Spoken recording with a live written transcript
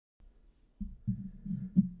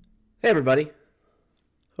Hey, everybody.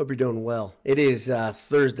 Hope you're doing well. It is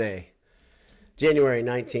Thursday, January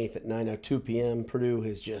 19th at 9:02 p.m. Purdue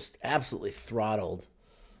has just absolutely throttled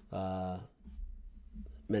uh,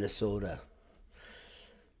 Minnesota.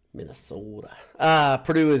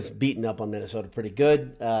 Purdue is beating up on Minnesota pretty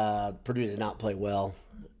good. Purdue did not play well.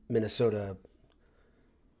 Minnesota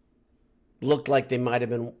looked like they might have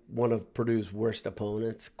been one of Purdue's worst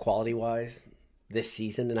opponents quality-wise this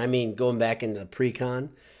season. And I mean, going back into the pre-con,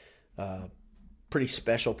 pretty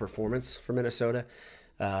special performance for Minnesota.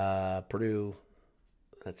 Purdue,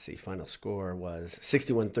 let's see, final score was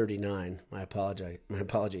 61-39. My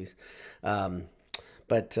apologies.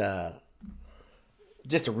 But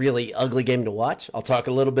just a really ugly game to watch. I'll talk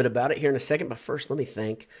a little bit about it here in a second, but first let me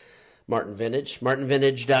thank Martin Vintage,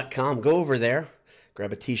 martinvintage.com. Go over there,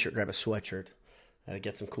 grab a t-shirt, grab a sweatshirt,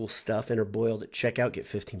 get some cool stuff. Enter Boiled at checkout, get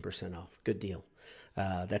 15% off. Good deal.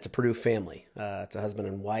 That's a Purdue family. It's a husband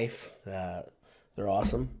and wife. They're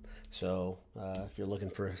awesome. So if you're looking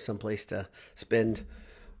for some place to spend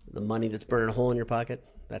the money that's burning a hole in your pocket,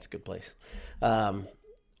 that's a good place.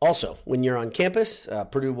 Also, when you're on campus,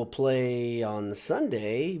 Purdue will play on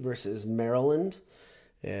Sunday versus Maryland.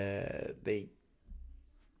 If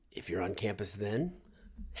you're on campus then,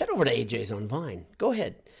 head over to AJ's on Vine. Go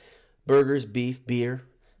ahead. Burgers, beef, beer.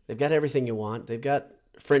 They've got everything you want. They've got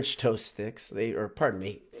French toast sticks.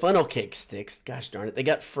 Funnel cake sticks. Gosh darn it. They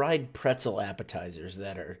got fried pretzel appetizers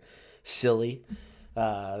that are silly.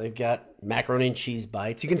 They've got macaroni and cheese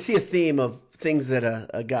bites. You can see a theme of things that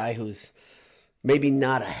a guy who's maybe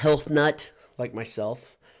not a health nut like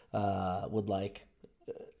myself would like.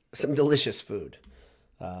 Some delicious food.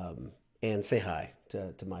 And say hi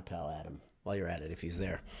to my pal Adam while you're at it if he's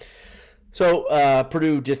there. So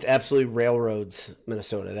Purdue just absolutely railroads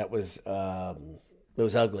Minnesota. That was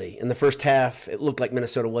ugly. In the first half, it looked like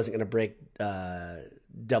Minnesota wasn't going to break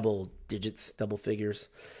double figures.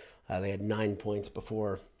 They had 9 points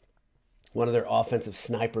before one of their offensive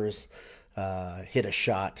snipers hit a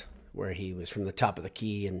shot where he was from the top of the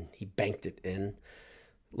key and he banked it in.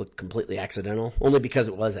 Looked completely accidental, only because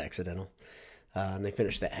it was accidental. And they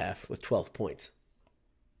finished that half with 12 points.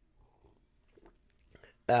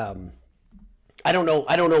 I don't know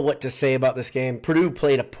what to say about this game. Purdue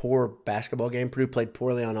played a poor basketball game. Purdue played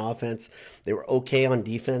poorly on offense. They were okay on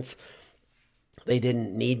defense. They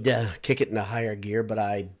didn't need to kick it into higher gear, but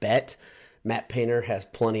I bet Matt Painter has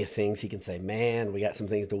plenty of things he can say. Man, we got some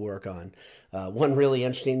things to work on. One really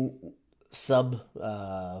interesting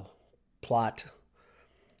sub-story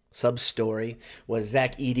was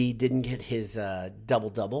Zach Edey didn't get his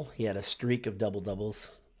double-double. He had a streak of double-doubles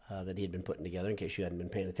that he had been putting together, in case you hadn't been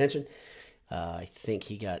paying attention. I think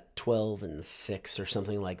he got 12 and 6 or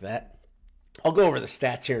something like that. I'll go over the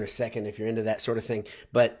stats here in a second if you're into that sort of thing.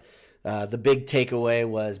 But the big takeaway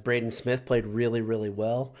was Braden Smith played really, really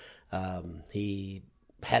well. He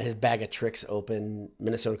had his bag of tricks open.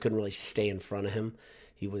 Minnesota couldn't really stay in front of him.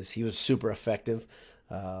 He was super effective.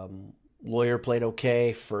 Lawyer played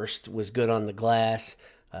okay. First was good on the glass.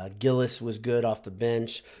 Gillis was good off the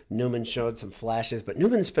bench. Newman showed some flashes, but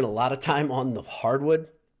Newman spent a lot of time on the hardwood.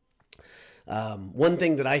 One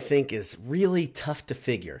thing that I think is really tough to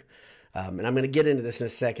figure, and I'm going to get into this in a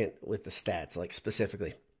second with the stats, like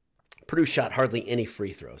specifically, Purdue shot hardly any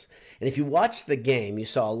free throws. And if you watched the game, you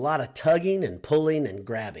saw a lot of tugging and pulling and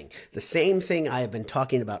grabbing. The same thing I have been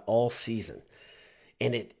talking about all season.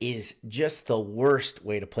 And it is just the worst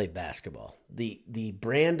way to play basketball. The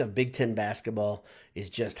brand of Big Ten basketball is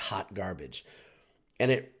just hot garbage.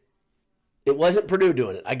 And it wasn't Purdue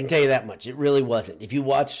doing it. I can tell you that much. It really wasn't. If you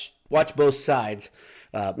watch both sides,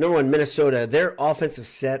 number one, Minnesota, their offensive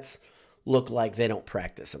sets look like they don't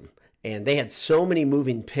practice them. And they had so many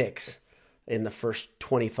moving picks in the first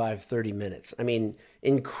 25, 30 minutes. I mean,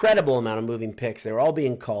 incredible amount of moving picks. They were all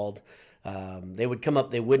being called. They would come up,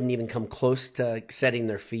 they wouldn't even come close to setting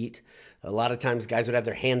their feet. A lot of times guys would have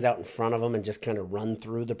their hands out in front of them and just kind of run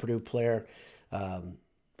through the Purdue player.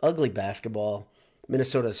 Ugly basketball.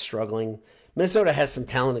 Minnesota's struggling. Minnesota has some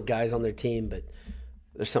talented guys on their team, but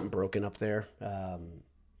there's something broken up there.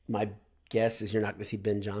 My guess is you're not going to see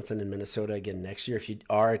Ben Johnson in Minnesota again next year. If you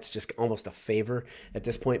are, it's just almost a favor at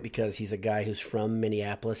this point because he's a guy who's from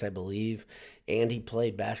Minneapolis, I believe, and he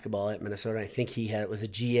played basketball at Minnesota. I think he was a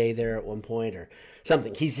GA there at one point or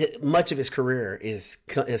something. Much of his career has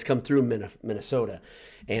come through Minnesota,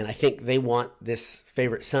 and I think they want this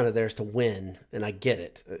favorite son of theirs to win, and I get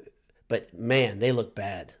it. But, man, they look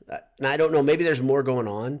bad. And I don't know, maybe there's more going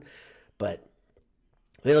on, but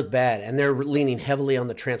they look bad, and they're leaning heavily on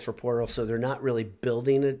the transfer portal, so they're not really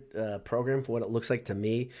building a program for what it looks like to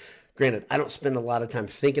me. Granted, I don't spend a lot of time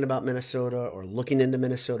thinking about Minnesota or looking into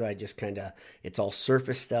Minnesota. I just it's all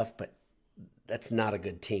surface stuff, but that's not a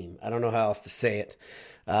good team. I don't know how else to say it.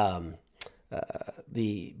 But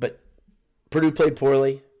Purdue played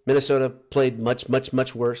poorly. Minnesota played much, much,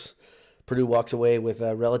 much worse. Purdue walks away with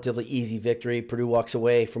a relatively easy victory. Purdue walks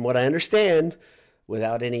away, from what I understand,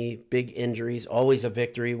 without any big injuries. Always a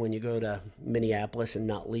victory when you go to Minneapolis and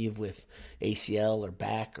not leave with ACL or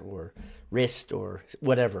back or wrist or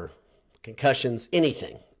whatever, concussions,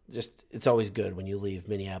 anything. Just, it's always good when you leave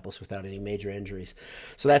Minneapolis without any major injuries.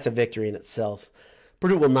 So that's a victory in itself.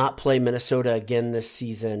 Purdue will not play Minnesota again this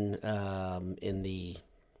season.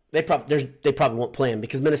 They probably won't play them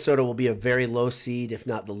because Minnesota will be a very low seed, if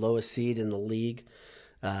not the lowest seed in the league.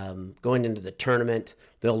 Going into the tournament,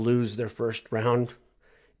 they'll lose their first round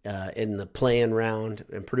in the play-in round,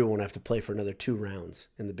 and Purdue won't have to play for another 2 rounds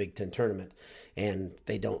in the Big Ten tournament. And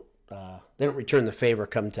they don't return the favor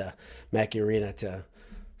come to Mackey Arena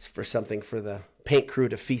for something for the paint crew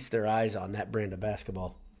to feast their eyes on, that brand of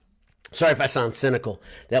basketball. Sorry if I sound cynical.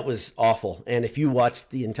 That was awful. And if you watched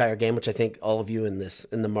the entire game, which I think all of you in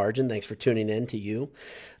the margin, thanks for tuning in to you.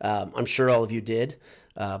 I'm sure all of you did.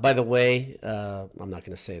 By the way, I'm not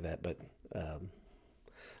going to say that, but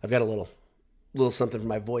I've got a little something for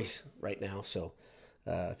my voice right now. So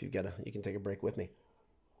if you can take a break with me.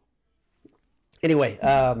 Anyway,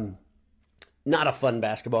 not a fun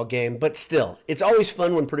basketball game, but still, it's always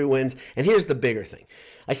fun when Purdue wins. And here's the bigger thing.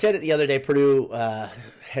 I said it the other day, Purdue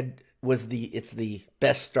it's the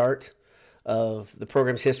best start of the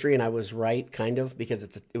program's history, and I was right, kind of,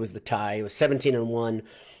 because it was the tie. It was 17-1,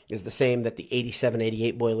 is the same that the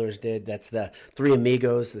 87-88 Boilers did. That's the Three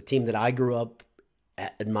Amigos, the team that I grew up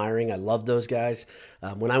admiring. I love those guys.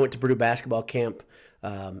 When I went to Purdue basketball camp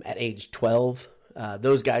at age 12,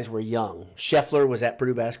 those guys were young. Scheffler was at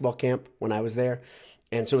Purdue basketball camp when I was there,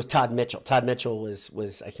 and so was Todd Mitchell. Todd Mitchell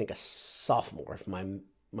was I think a sophomore, if my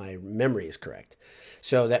memory is correct.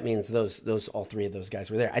 So that means those all 3 of those guys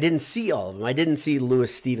were there. I didn't see all of them. I didn't see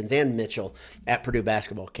Lewis, Stevens, and Mitchell at Purdue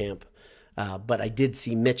basketball camp, but I did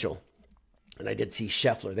see Mitchell, and I did see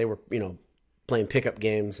Scheffler. They were playing pickup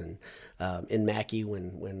games and in Mackey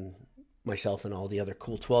when myself and all the other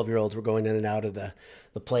cool 12-year-olds were going in and out of the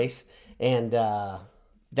place, and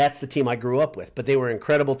that's the team I grew up with. But they were an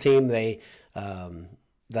incredible team. They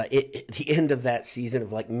the end of that season,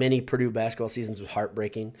 of like many Purdue basketball seasons, was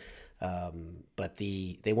heartbreaking. But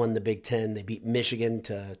they won the Big Ten. They beat Michigan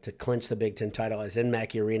to clinch the Big Ten title. I was in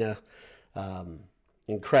Mackey Arena.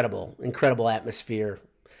 Incredible atmosphere.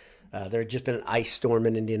 There had just been an ice storm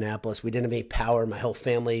in Indianapolis. We didn't have any power. My whole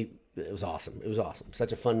family, it was awesome.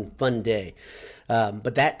 Such a fun day.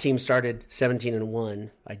 But that team started 17-1.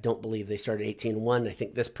 I don't believe they started 18-1. I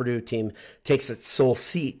think this Purdue team takes its sole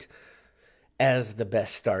seat as the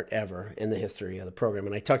best start ever in the history of the program.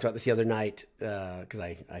 And I talked about this the other night because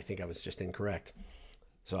I think I was just incorrect.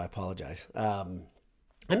 So I apologize. I'm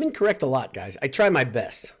incorrect a lot, guys. I try my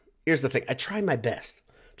best. Here's the thing. I try my best.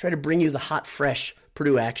 Try to bring you the hot, fresh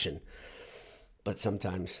Purdue action. But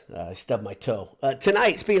sometimes I stub my toe.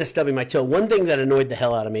 Tonight, speaking of stubbing my toe, one thing that annoyed the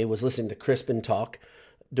hell out of me was listening to Crispin talk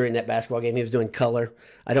during that basketball game. He was doing color.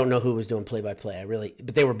 I don't know who was doing play-by-play.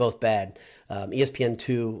 But they were both bad.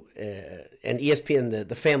 ESPN2 and ESPN,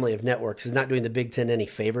 the family of networks, is not doing the Big Ten any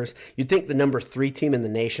favors. You'd think the number 3 team in the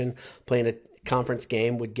nation playing a conference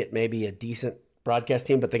game would get maybe a decent broadcast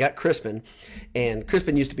team, but they got Crispin, and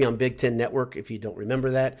Crispin used to be on Big Ten Network, if you don't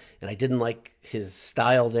remember that, and I didn't like his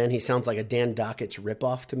style then. He sounds like a Dan Dockich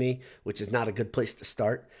ripoff to me, which is not a good place to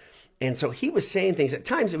start. And so he was saying things. At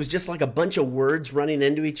times, it was just like a bunch of words running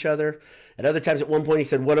into each other. At other times, at one point, he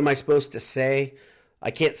said, "What am I supposed to say? I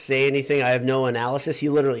can't say anything. I have no analysis." He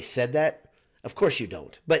literally said that. Of course you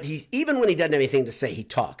don't. But even when he doesn't have anything to say, he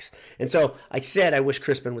talks. And so I said I wish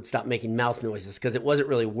Crispin would stop making mouth noises because it wasn't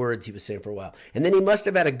really words he was saying for a while. And then he must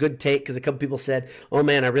have had a good take because a couple people said, "Oh,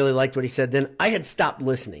 man, I really liked what he said." Then I had stopped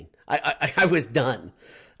listening. I was done.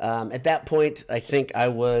 At that point, I think I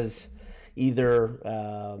was either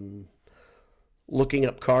looking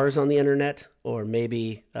up cars on the internet or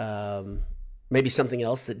maybe something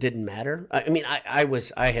else that didn't matter. I mean,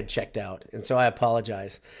 I had checked out, and so I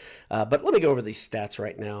apologize. But let me go over these stats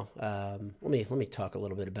right now. Let me talk a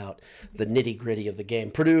little bit about the nitty gritty of the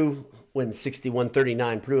game. Purdue wins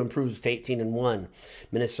 61-39. Purdue improves to 18-1.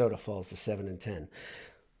 Minnesota falls to 7-10.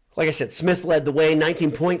 Like I said, Smith led the way,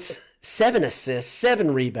 19 points, 7 assists,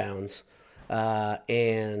 7 rebounds.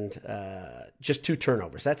 And just 2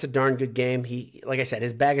 turnovers. That's a darn good game. He, like I said,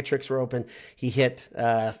 his bag of tricks were open. He hit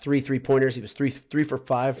 3 3-pointers. He was 3 for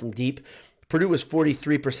 5 from deep. Purdue was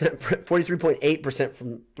 43.8%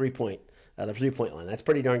 from 3-point the 3-point line. That's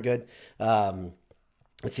pretty darn good.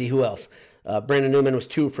 Let's see who else. Brandon Newman was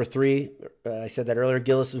 2 for 3. I said that earlier.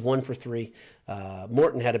 Gillis was 1 for 3.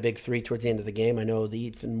 Morton had a big 3 towards the end of the game. I know the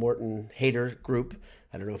Ethan Morton hater group.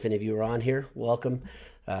 I don't know if any of you are on here. Welcome.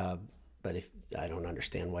 But if I don't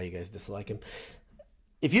understand why you guys dislike him.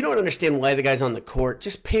 If you don't understand why the guy's on the court,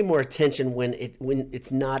 just pay more attention when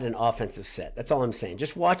it's not an offensive set. That's all I'm saying.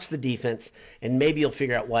 Just watch the defense, and maybe you'll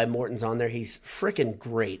figure out why Morton's on there. He's freaking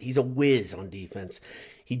great. He's a whiz on defense.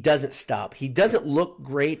 He doesn't stop. He doesn't look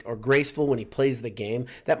great or graceful when he plays the game.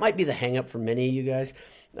 That might be the hang-up for many of you guys.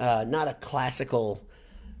 Not a classical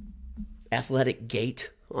athletic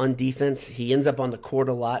gait on defense. He ends up on the court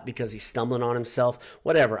a lot because he's stumbling on himself.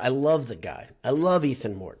 Whatever. I love the guy. I love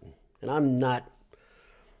Ethan Morton, and I'm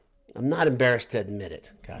not embarrassed to admit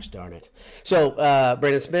it. Gosh darn it. So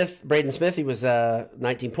Braden Smith, he was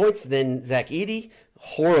 19 points. Then Zach Edey,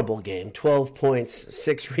 horrible game. 12 points,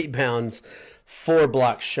 6 rebounds, 4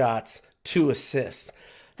 block shots, 2 assists.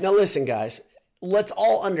 Now listen, guys. Let's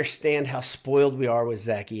all understand how spoiled we are with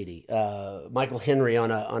Zach Edey. Michael Henry on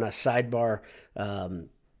a sidebar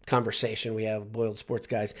conversation we have with Boiled Sports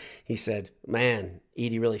guys. He said, "Man,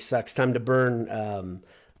 Edey really sucks. Time to burn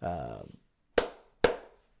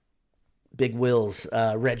Big Will's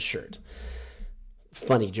red shirt."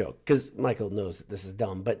 Funny joke, because Michael knows that this is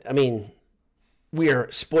dumb. But, I mean, we are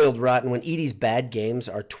spoiled rotten. When Edey's bad games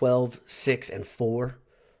are 12, 6, and 4,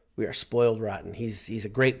 we are spoiled rotten. He's a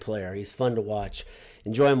great player. He's fun to watch.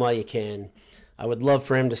 Enjoy him while you can. I would love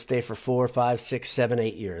for him to stay for 4, 5, 6, 7,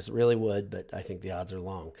 8 years. Really would, but I think the odds are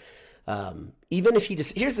long. Even if he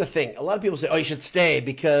just... Here's the thing. A lot of people say, oh, you should stay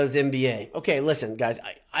because NBA. Okay, listen, guys.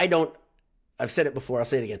 I don't... I've said it before. I'll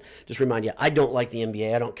say it again. Just remind you, I don't like the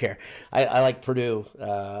NBA. I don't care. I like Purdue.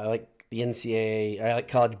 I like the NCAA. I like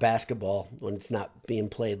college basketball when it's not being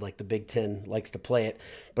played like the Big Ten likes to play it.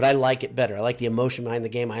 But I like it better. I like the emotion behind the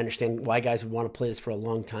game. I understand why guys would want to play this for a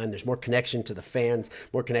long time. There's more connection to the fans,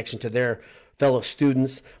 more connection to their fellow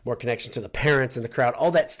students, more connection to the parents and the crowd.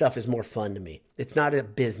 All that stuff is more fun to me. It's not a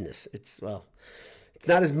business. It's not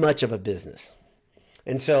as much of a business.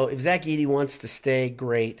 And so if Zach Edey wants to stay,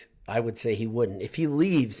 great. I would say he wouldn't. If he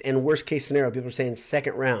leaves, and worst case scenario, people are saying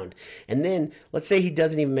second round, and then let's say he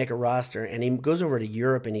doesn't even make a roster, and he goes over to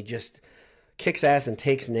Europe and he just kicks ass and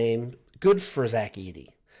takes name, good for Zach Edey.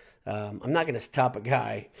 I'm not going to stop a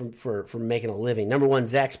guy from making a living. Number one,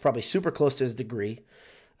 Zach's probably super close to his degree.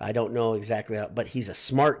 I don't know exactly how, but he's a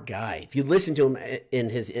smart guy. If you listen to him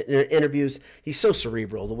in his interviews, he's so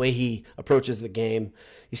cerebral, the way he approaches the game.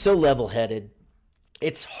 He's so level-headed.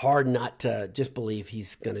 It's hard not to just believe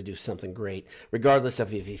he's going to do something great, regardless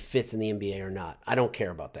of if he fits in the NBA or not. I don't care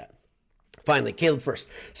about that. Finally, Caleb Furst,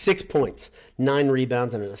 6 points, 9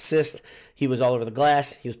 rebounds, and an assist. He was all over the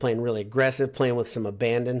glass. He was playing really aggressive, playing with some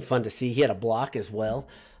abandon. Fun to see. He had a block as well.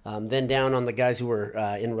 Then down on the guys who were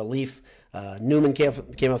in relief, Newman came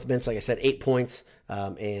off the bench, like I said, 8 points,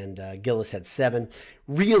 and Gillis had 7.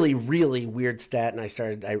 Really, really weird stat, and I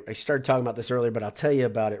started talking about this earlier, but I'll tell you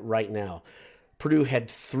about it right now. Purdue had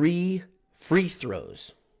 3 free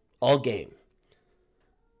throws all game.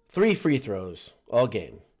 3 free throws all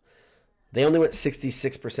game. They only went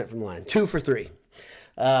 66% from the line. 2 for 3.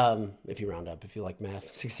 If you round up, if you like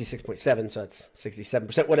math. 66.7, so that's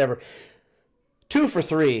 67%, whatever. 2 for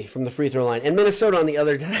 3 from the free throw line. And Minnesota on the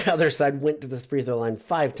other side went to the free throw line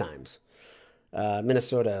 5 times.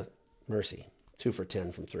 Minnesota, mercy. 2 for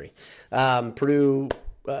 10 from 3. Purdue...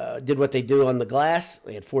 did what they do on the glass.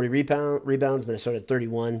 They had 40 rebounds. Minnesota had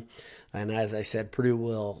 31. And as I said, Purdue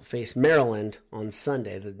will face Maryland on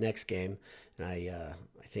Sunday, the next game. And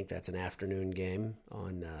I think that's an afternoon game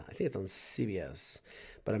on. I think it's on CBS,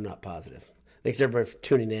 but I'm not positive. Thanks everybody for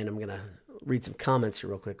tuning in. I'm gonna read some comments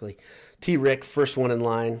here real quickly. T. Rick, first one in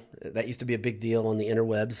line. That used to be a big deal on the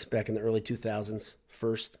interwebs back in the early 2000s.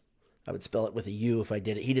 First, I would spell it with a U if I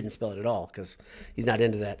did it. He didn't spell it at all because he's not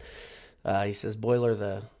into that. He says,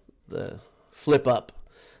 Boiler, the flip up.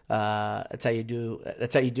 That's how you do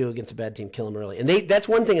against a bad team. Kill them early. And that's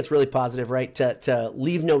one thing that's really positive, right? To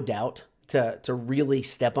leave no doubt, to really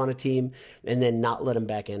step on a team and then not let them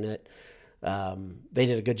back in it. They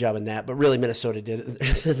did a good job in that, but really Minnesota did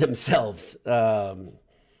it themselves.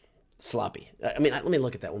 Sloppy. I mean, let me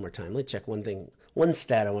look at that one more time. Let me check one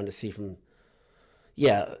stat I wanted to see from.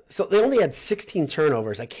 Yeah, so they only had 16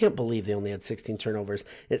 turnovers. I can't believe they only had 16 turnovers.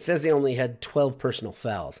 It says they only had 12 personal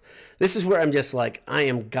fouls. This is where I'm just like, I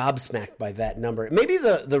am gobsmacked by that number. Maybe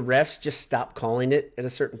the refs just stopped calling it at a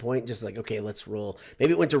certain point, just like, okay, let's roll.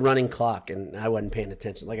 Maybe it went to running clock, and I wasn't paying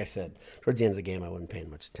attention. Like I said, towards the end of the game, I wasn't paying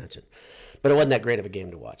much attention. But it wasn't that great of a game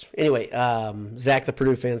to watch. Anyway, Zach, the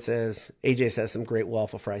Purdue fan, says, AJ says some great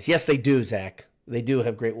waffle fries. Yes, they do, Zach. They do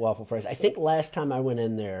have great waffle fries. I think last time I went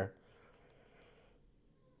in there,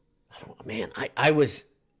 I was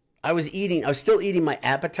still eating my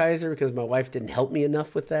appetizer because my wife didn't help me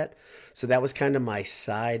enough with that. So that was kind of my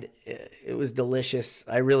side. It was delicious.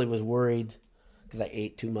 I really was worried because I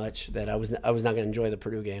ate too much that I was not going to enjoy the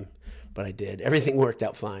Purdue game, but I did. Everything worked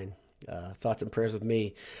out fine. Thoughts and prayers with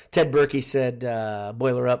me. Ted Berkey said,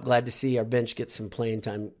 Boiler up, glad to see our bench get some playing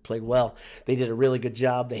time, played well. They did a really good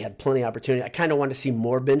job. They had plenty of opportunity. I kind of wanted to see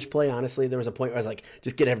more bench play, honestly. There was a point where I was like,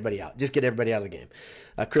 just get everybody out. Just get everybody out of the game.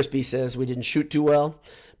 Chris B says, we didn't shoot too well,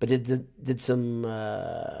 but did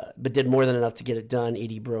more than enough to get it done.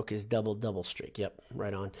 Edey broke his double streak. Yep,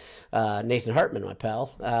 right on. Nathan Hartman, my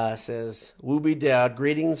pal, says, Wooby Dowd,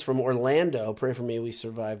 greetings from Orlando. Pray for me we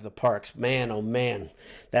survive the Parks. Man, oh man,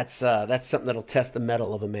 that's something that'll test the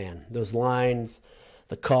mettle of a man. Those lines,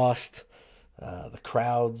 the cost, the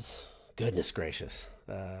crowds. Goodness gracious.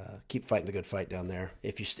 Keep fighting the good fight down there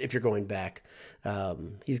if you're going back.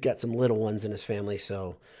 He's got some little ones in his family,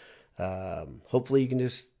 so hopefully you can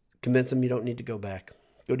just convince him you don't need to go back.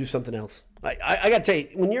 Go do something else. I got to tell you,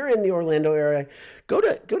 when you're in the Orlando area, go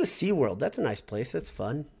to SeaWorld. That's a nice place. That's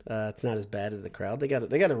fun. It's not as bad as the crowd. They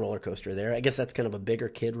got a roller coaster there. I guess that's kind of a bigger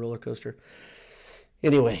kid roller coaster.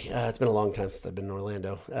 Anyway, it's been a long time since I've been in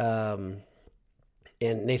Orlando.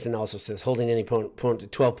 And Nathan also says, holding any opponent to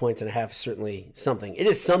 12 points and a half is certainly something. It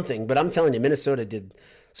is something, but I'm telling you, Minnesota did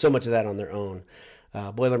so much of that on their own.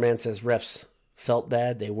 Boilerman says, refs felt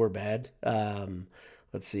bad. They were bad.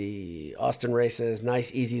 Let's see. Austin Ray says,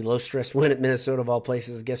 nice, easy, low-stress win at Minnesota of all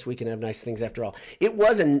places. Guess we can have nice things after all. It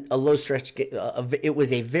wasn't a low-stress game. It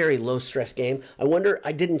was a very low-stress game.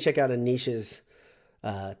 I didn't check out Anish's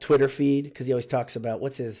Twitter feed because he always talks about,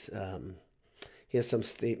 what's his... he has some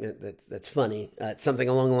statement that's funny. It's something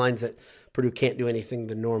along the lines that Purdue can't do anything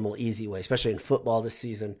the normal, easy way, especially in football this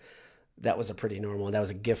season. That was a pretty normal one. That was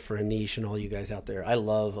a gift for Anish and all you guys out there. I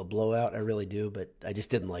love a blowout. I really do, but I just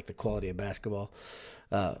didn't like the quality of basketball.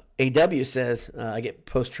 AW says, I get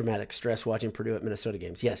post-traumatic stress watching Purdue at Minnesota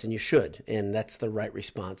games. Yes, and you should. And that's the right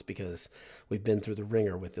response because we've been through the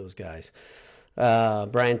ringer with those guys.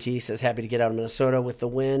 Brian T says, happy to get out of Minnesota with the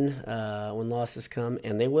win when losses come.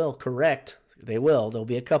 And they will, correct. They will. There'll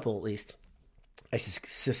be a couple at least. I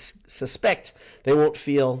suspect they won't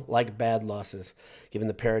feel like bad losses given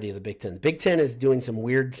the parity of the Big Ten. The Big Ten is doing some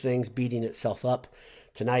weird things, beating itself up.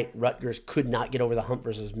 Tonight, Rutgers could not get over the hump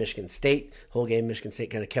versus Michigan State. The whole game, Michigan State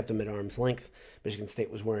kind of kept them at arm's length. Michigan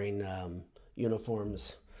State was wearing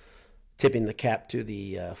uniforms, tipping the cap to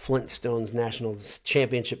the Flintstones National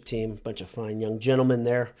Championship team. Bunch of fine young gentlemen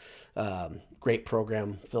there. Great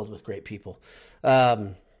program filled with great people.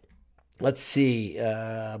 Let's see.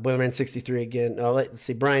 Boilerman 63 again. Oh, let's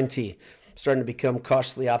see. Brian T. Starting to become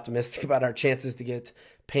cautiously optimistic about our chances to get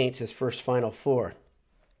Paint his first Final Four.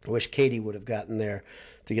 I wish Katie would have gotten there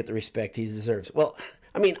to get the respect he deserves. Well,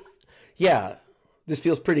 I mean, yeah, this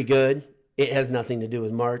feels pretty good. It has nothing to do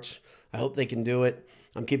with March. I hope they can do it.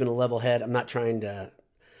 I'm keeping a level head. I'm not trying to,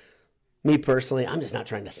 me personally, I'm just not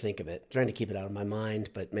trying to think of it. I'm trying to keep it out of my mind.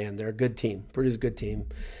 But, man, they're a good team. Purdue's a good team.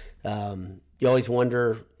 You always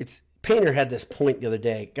wonder, Painter had this point the other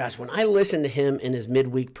day. Gosh, when I listen to him in his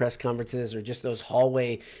midweek press conferences or just those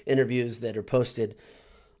hallway interviews that are posted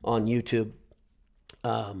on YouTube,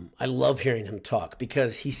 I love hearing him talk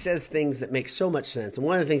because he says things that make so much sense. And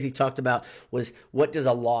one of the things he talked about was, what does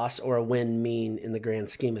a loss or a win mean in the grand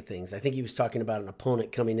scheme of things? I think he was talking about an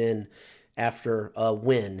opponent coming in after a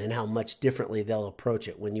win and how much differently they'll approach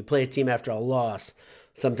it. When you play a team after a loss,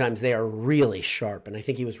 sometimes they are really sharp. And I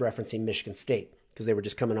think he was referencing Michigan State because they were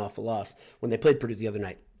just coming off a loss when they played Purdue the other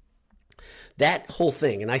night. That whole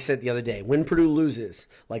thing, and I said the other day, when Purdue loses,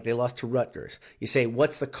 like they lost to Rutgers, you say,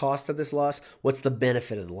 what's the cost of this loss? What's the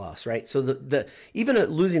benefit of the loss, right? So even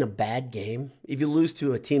losing a bad game, if you lose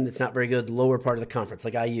to a team that's not very good, lower part of the conference,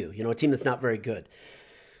 like IU, a team that's not very good,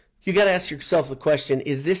 you got to ask yourself the question,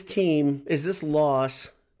 is this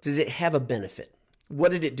loss, does it have a benefit?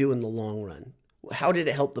 What did it do in the long run? How did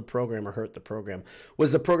it help the program or hurt the program?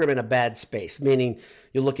 Was the program in a bad space? Meaning,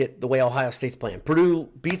 you look at the way Ohio State's playing. Purdue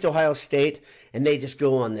beats Ohio State, and they just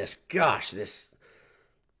go on this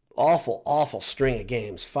awful, awful string of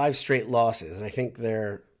games. 5 straight losses, and I think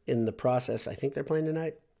they're in the process. I think they're playing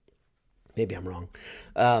tonight. Maybe I'm wrong.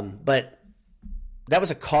 But that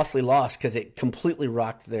was a costly loss because it completely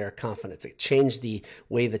rocked their confidence. It changed the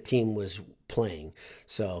way the team was playing.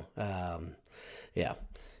 So, yeah.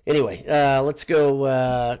 Anyway, let's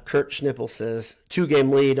go. Kurt Schnippel says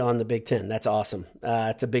 2-game lead on the Big Ten. That's awesome.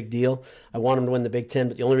 It's a big deal. I want them to win the Big Ten,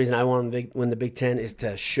 but the only reason I want them to win the Big Ten is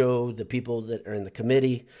to show the people that are in the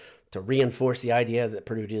committee, to reinforce the idea that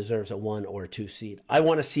Purdue deserves a 1 or a 2 seed. I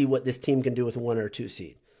want to see what this team can do with a 1 or a 2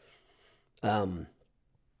 seed.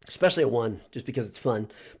 Especially a 1, just because it's fun.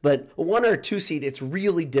 But a 1 or a 2 seed, it's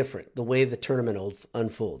really different the way the tournament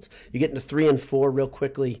unfolds. You get into 3 and 4 real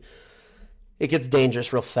quickly. It gets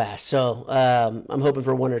dangerous real fast. So I'm hoping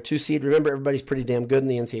for a 1 or 2 seed. Remember, everybody's pretty damn good in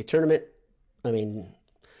the NCAA tournament. I mean,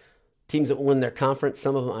 teams that win their conference,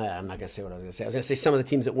 some of them, I'm not going to say what I was going to say. I was going to say some of the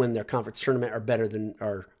teams that win their conference tournament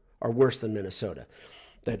are worse than Minnesota.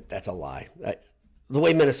 That's a lie. The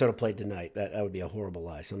way Minnesota played tonight, that would be a horrible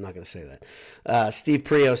lie, so I'm not going to say that. Steve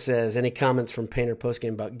Prio says, any comments from Painter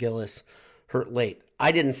postgame about Gillis hurt late?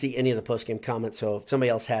 I didn't see any of the postgame comments, so if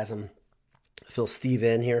somebody else has them, fill Steve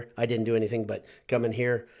in here. I didn't do anything but come in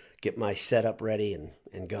here, get my setup ready,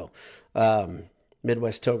 and go.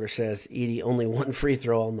 Midwest Toger says, Edey, only 1 free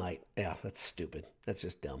throw all night. Yeah, that's stupid. That's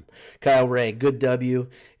just dumb. Kyle Ray, good W,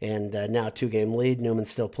 and now a 2-game lead.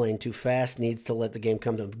 Newman's still playing too fast, needs to let the game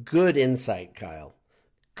come to him. Good insight, Kyle.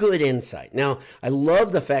 Good insight. Now, I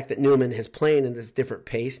love the fact that Newman is playing in this different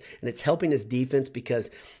pace, and it's helping his defense because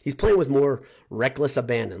he's playing with more reckless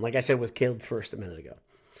abandon, like I said with Caleb Furst a minute ago.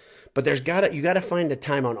 But you got to find a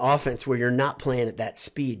time on offense where you're not playing at that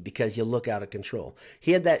speed because you look out of control.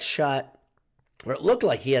 He had that shot where it looked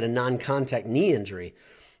like he had a non-contact knee injury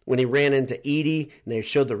when he ran into Edey, and they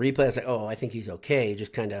showed the replay. I was like, oh, I think he's okay. He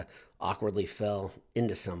just kind of awkwardly fell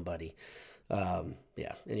into somebody.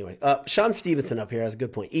 Yeah, anyway. Sean Stevenson up here has a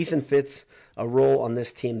good point. Ethan fits a role on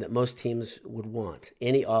this team that most teams would want.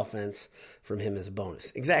 Any offense from him is a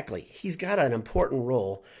bonus. Exactly. He's got an important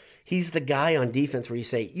role. He's the guy on defense where you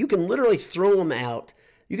say, you can literally throw him out.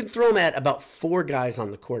 You can throw him at about 4 guys on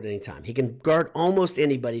the court at any time. He can guard almost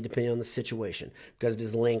anybody depending on the situation because of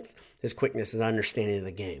his length, his quickness, his understanding of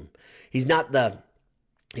the game. He's not the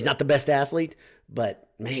best athlete, but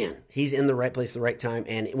man, he's in the right place at the right time.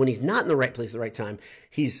 And when he's not in the right place at the right time,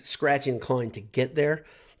 he's scratching and clawing to get there.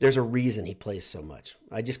 There's a reason he plays so much.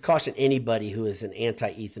 I just caution anybody who is an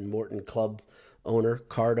anti-Ethan Morton club owner,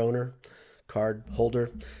 card holder,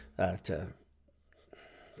 to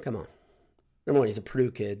come on. Number one, he's a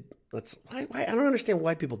Purdue kid. I don't understand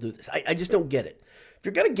why people do this. I just don't get it. If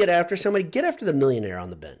you're going to get after somebody, get after the millionaire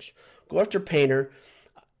on the bench. Go after Painter.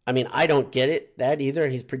 I mean, I don't get that either.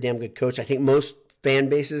 He's a pretty damn good coach. I think most fan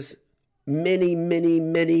bases, many,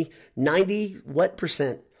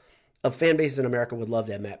 90% of fan bases in America would love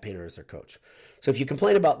to have Matt Painter as their coach. So if you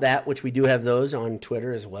complain about that, which we do have those on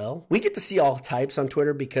Twitter as well, we get to see all types on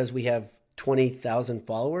Twitter because we have 20,000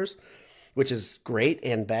 followers, which is great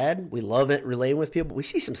and bad. We love it relaying with people. But we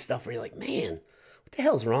see some stuff where you're like, man, what the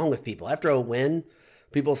hell is wrong with people? After a win,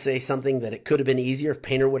 people say something that it could have been easier if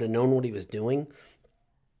Painter would have known what he was doing.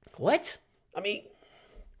 What? I mean,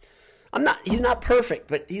 he's not perfect,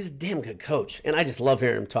 but he's a damn good coach. And I just love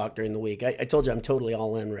hearing him talk during the week. I told you I'm totally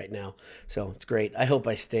all in right now. So it's great. I hope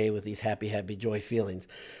I stay with these happy, joy feelings.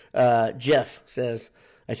 Jeff says,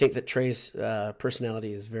 I think that Trey's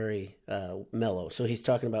personality is very mellow. So he's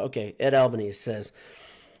talking about, okay, Ed Albanese says,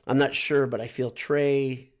 I'm not sure, but I feel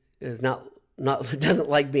Trey is not doesn't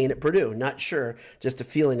like being at Purdue. Not sure, just a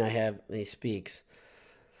feeling I have. And he speaks.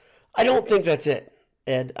 I don't think that's it,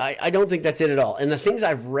 Ed. I don't think that's it at all. And the things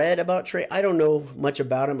I've read about Trey, I don't know much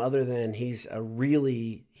about him other than he's a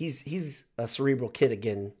cerebral kid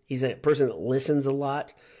again. He's a person that listens a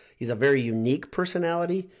lot. He's a very unique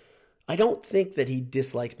personality. I don't think that he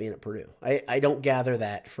dislikes being at Purdue. I don't gather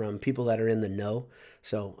that from people that are in the know.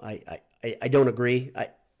 So I don't agree.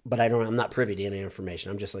 I'm not privy to any information.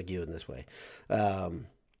 I'm just like you in this way.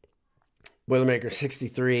 Boilermaker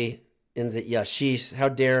 63 ends it. Yeah, sheesh. How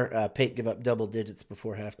dare Pate give up double digits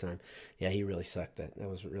before halftime? Yeah, he really sucked. That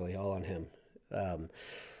was really all on him.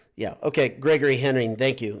 Yeah. Okay. Gregory Henry,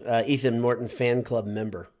 thank you. Ethan Morton fan club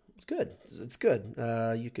member. It's good. It's good.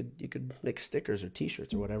 You could make stickers or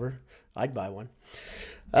T-shirts or whatever. I'd buy one.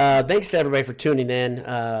 Thanks to everybody for tuning in.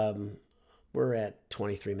 We're at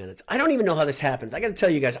 23 minutes. I don't even know how this happens. I got to tell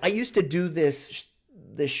you guys, I used to do this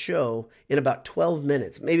show in about 12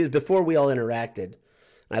 minutes. Maybe it was before we all interacted.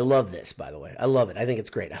 I love this, by the way. I love it. I think it's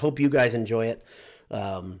great. I hope you guys enjoy it.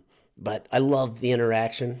 But I love the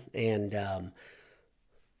interaction. And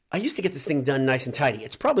I used to get this thing done nice and tidy.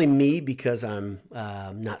 It's probably me because I'm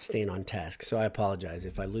not staying on task. So I apologize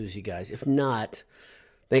if I lose you guys. If not,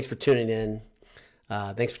 Thanks for tuning in.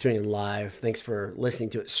 Thanks for tuning in live. Thanks for listening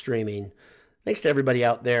to it streaming. Thanks to everybody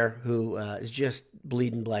out there who is just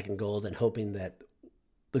bleeding black and gold and hoping that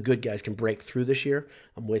the good guys can break through this year.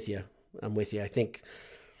 I'm with you. I think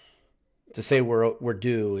to say we're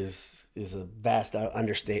due is a vast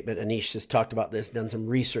understatement. Anish has talked about this, done some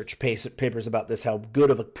research papers about this, how good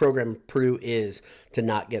of a program Purdue is to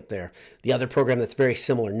not get there. The other program that's very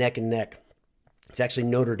similar, neck and neck, it's actually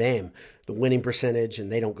Notre Dame, the winning percentage,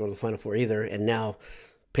 and they don't go to the Final Four either. And now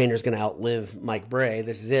Painter's going to outlive Mike Brey.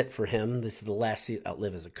 This is it for him. This is the last season,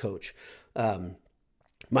 outlive as a coach.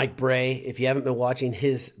 Mike Brey, if you haven't been watching,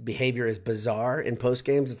 his behavior is bizarre in post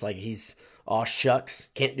games. It's like he's, aw shucks,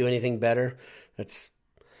 can't do anything better.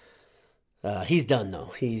 He's done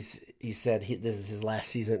though. He said this is his last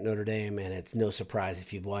season at Notre Dame, and it's no surprise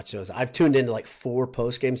if you've watched those. I've tuned into like 4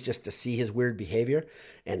 post games just to see his weird behavior,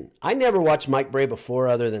 and I never watched Mike Brey before.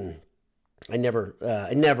 Other than I never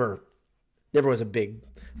was a big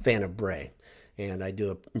fan of Brey, and I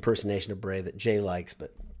do an impersonation of Brey that Jay likes,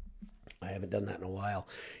 but I haven't done that in a while.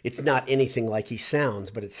 It's not anything like he sounds,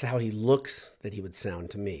 but it's how he looks that he would sound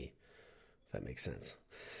to me, if that makes sense.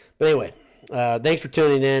 But anyway, thanks for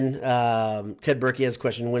tuning in. Ted Berkey has a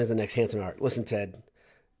question. When is the next Hanson Art? Listen, Ted,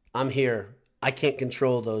 I'm here. I can't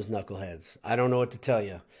control those knuckleheads. I don't know what to tell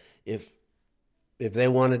you. If they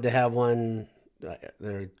wanted to have one,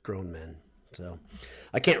 they're grown men. So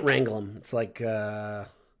I can't wrangle them. It's like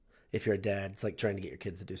if you're a dad, it's like trying to get your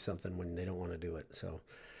kids to do something when they don't want to do it. So,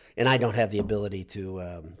 and I don't have the ability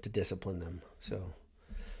to discipline them. So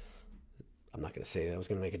I'm not going to say that. I was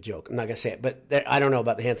going to make a joke. I'm not going to say it. But I don't know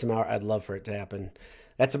about the Handsome Hour. I'd love for it to happen.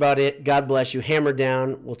 That's about it. God bless you. Hammer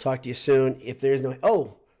down. We'll talk to you soon. If there's no...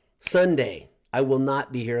 Oh, Sunday. I will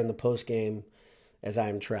not be here in the post game as I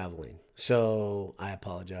am traveling. So I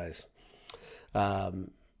apologize.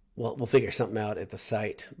 We'll figure something out at the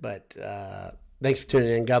site. But thanks for tuning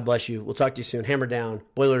in. God bless you. We'll talk to you soon. Hammer down.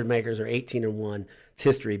 Boilermakers are 18-1. It's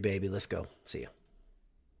history, baby. Let's go. See you.